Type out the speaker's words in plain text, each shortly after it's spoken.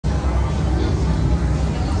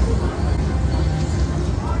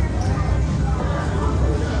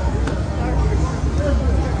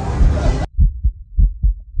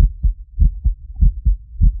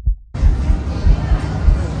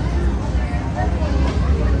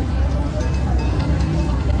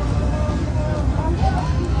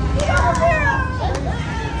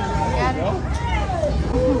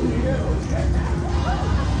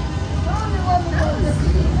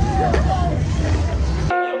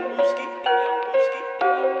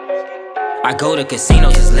I go to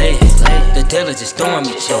casinos, it's lit. The dealer just throwing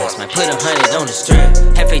me checks. Might put 100 on the strip.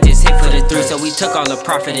 Hefe just hit for the 3, so we took all the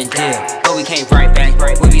profit and deal. But we came right back.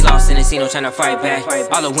 We be lost in the casino trying to fight back.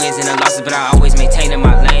 All the wins and the losses, but I always maintain in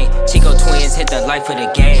my lane. ChicoTwins hit the life of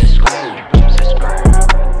the game.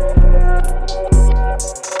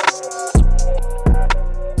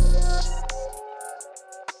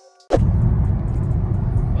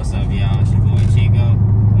 What's up, y'all? It's your boy Chico.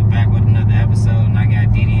 We back with another episode, and I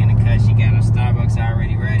got Didi in the cut. She got her Starbucks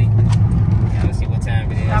already ready. Yeah, let's see what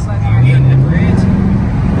time it is. Oh, we under the bridge.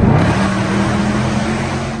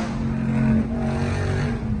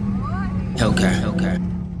 Okay.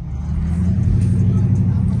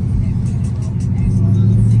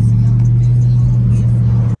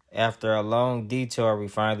 After a long detour, we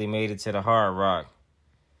finally made it to the Hard Rock.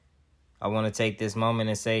 I want to take this moment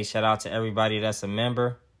and say shout out to everybody that's a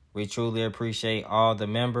member. We truly appreciate all the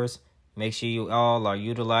members. Make sure you all are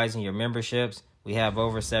utilizing your memberships. We have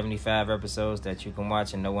over 75 episodes that you can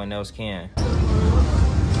watch and no one else can.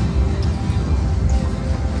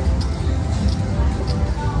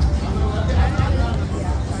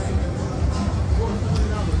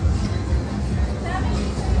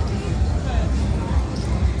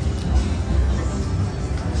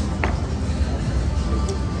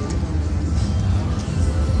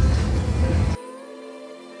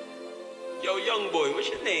 Yo, young boy, what's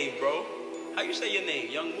your name, bro? How you say your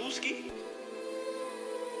name? Young Mooski?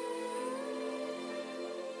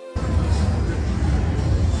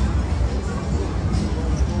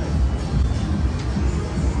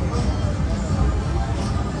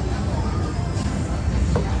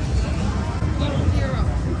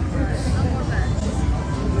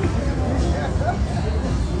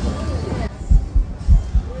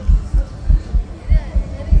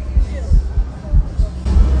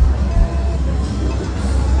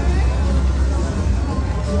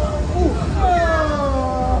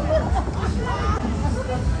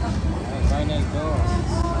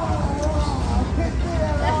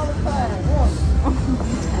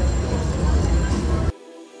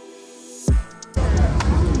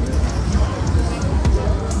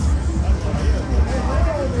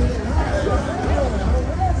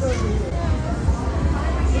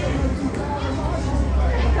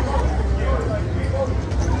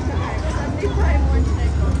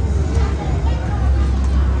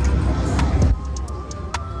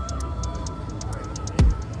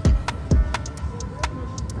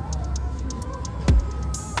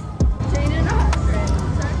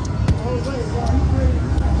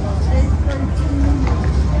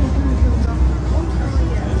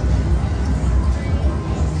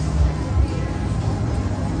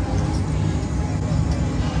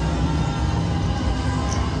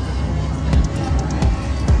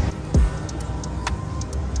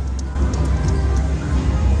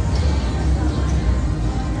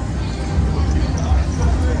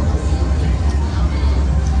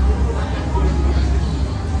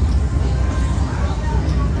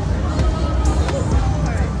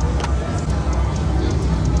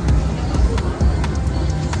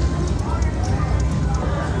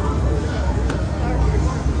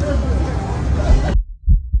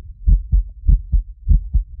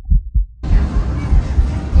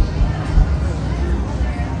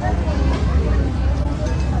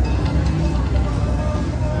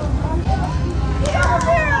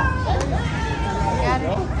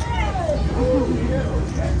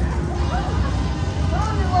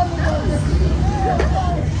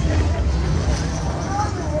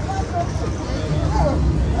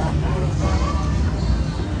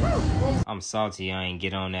 I'm salty I ain't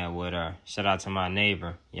get on that with her. Shout out to my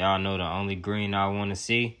neighbor. Y'all know the only green I want to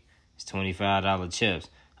see is $25 chips.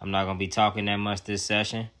 I'm not going to be talking that much this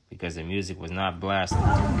session because the music was not blasting.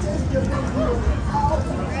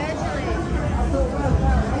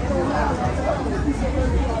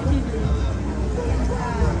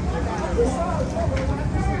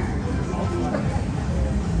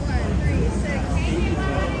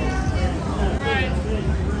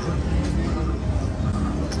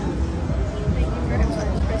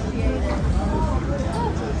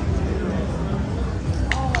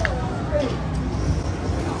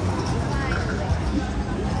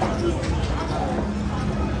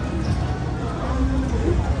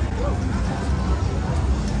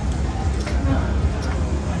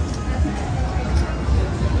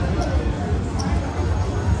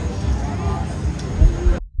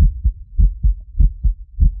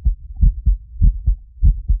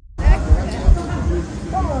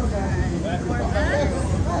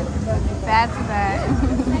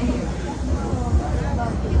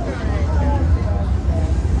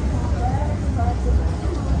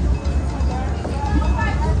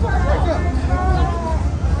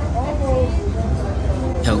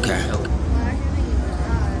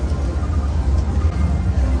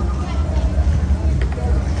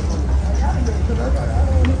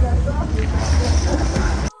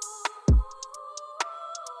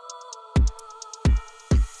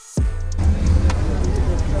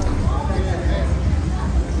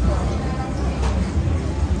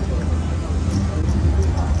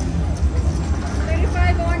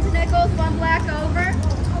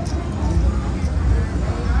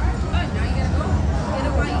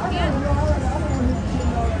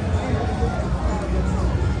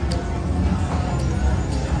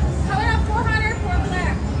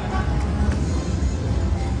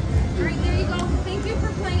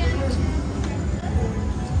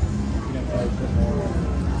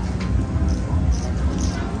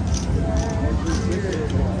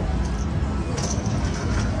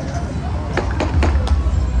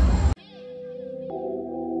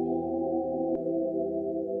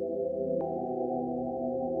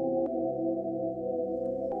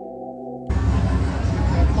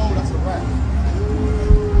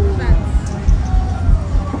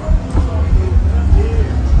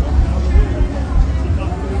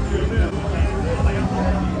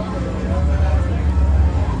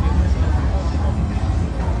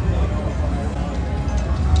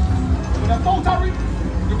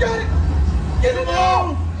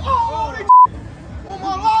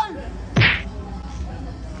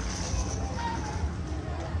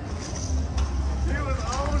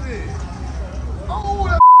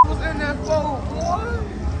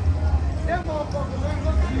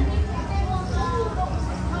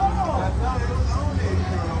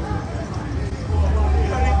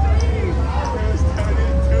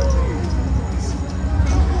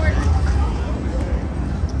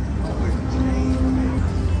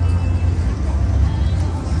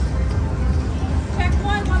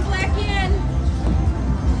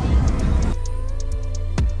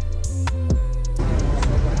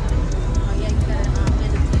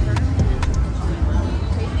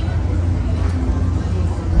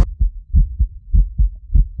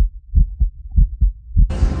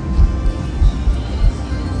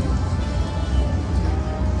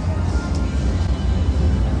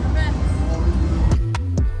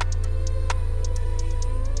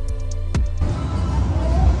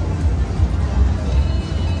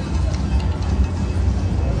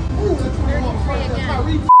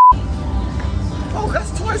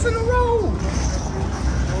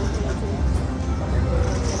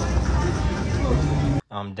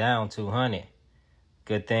 down 200.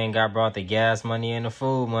 Good thing I brought the gas money and the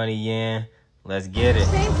food money in. Let's get it.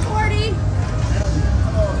 Same 40.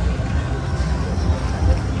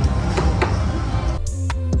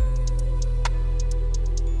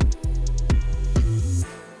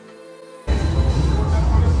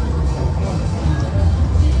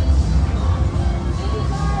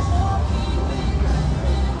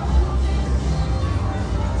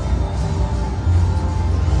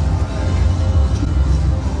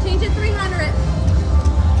 Change it 300.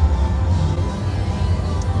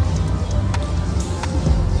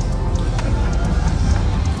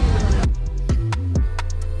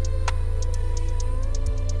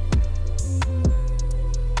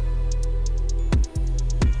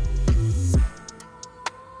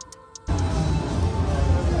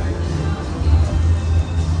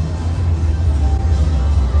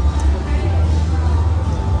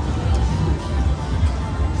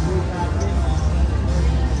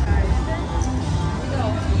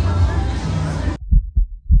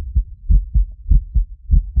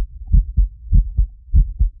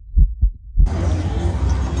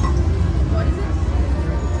 What is it?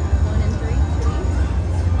 1 and 3, please.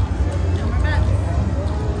 No more bets.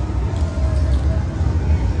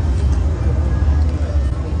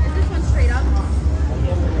 Is this one straight up?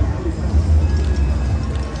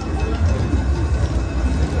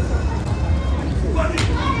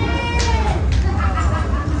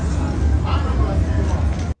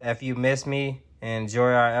 If you miss me and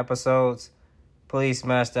enjoy our episodes, please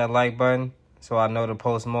smash that like button so I know to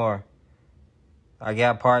post more. I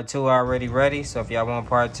got part 2 already ready, so if y'all want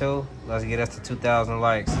part 2, let's get us to 2,000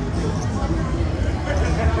 likes.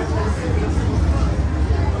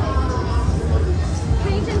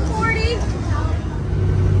 Changing 40.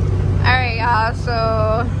 Alright, y'all,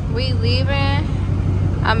 so we leaving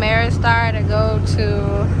Ameristar to go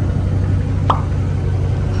to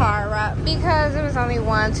Hard Rock because there was only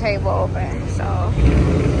one table open, so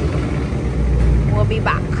we'll be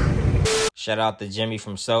back. Shout out to Jimmy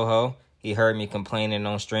from Soho. He heard me complaining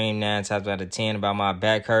on stream 9 times out of 10 about my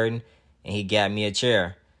back hurting, and he got me a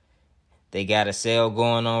chair. They got a sale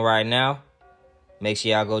going on right now. Make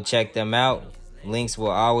sure y'all go check them out. Links will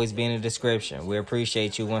always be in the description. We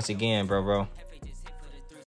appreciate you once again, bro.